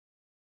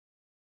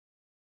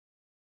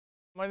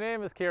My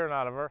name is Ciaran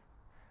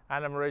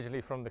and I'm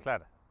originally from the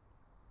Claddagh.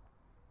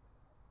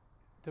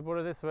 To put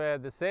it this way,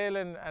 the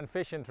sailing and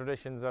fishing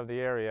traditions of the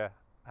area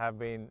have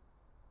been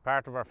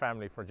part of our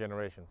family for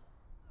generations.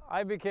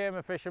 I became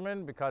a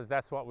fisherman because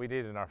that's what we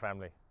did in our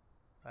family.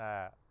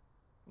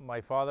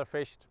 My father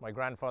fished, my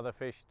grandfather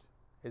fished,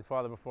 his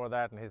father before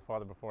that and his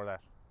father before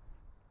that.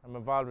 I'm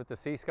involved with the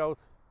Sea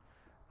Scouts,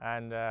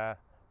 and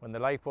when the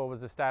lifeboat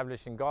was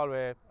established in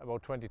Galway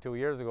about 22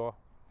 years ago,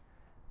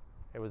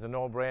 it was a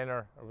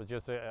no-brainer.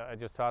 I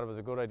just thought it was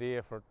a good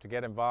idea to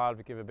get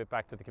involved, give a bit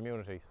back to the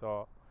community.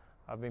 So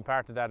I've been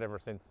part of that ever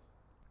since.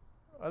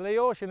 Well, the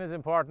ocean is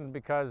important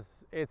because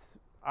it's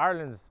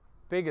Ireland's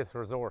biggest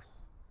resource,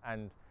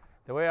 and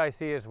the way I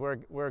see it,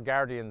 we're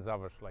guardians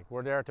of it. Like,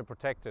 we're there to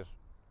protect it.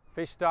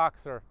 Fish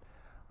stocks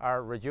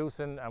are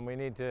reducing, and we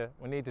need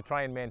to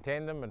try and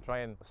maintain them and try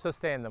and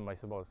sustain them, I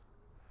suppose.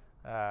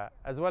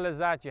 As well as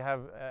that, you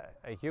have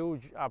a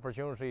huge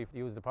opportunity to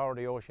use the power of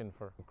the ocean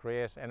for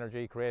create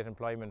energy, create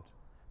employment.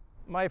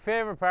 My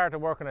favourite part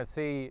of working at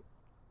sea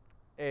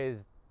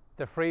is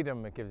the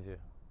freedom it gives you.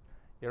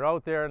 You're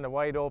out there in the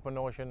wide open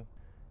ocean,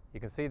 you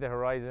can see the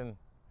horizon,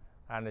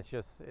 and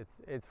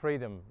it's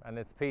freedom and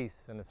it's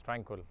peace and it's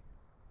tranquil.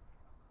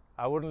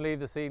 I wouldn't leave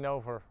the sea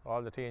now for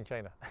all the tea in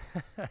China.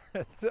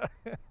 So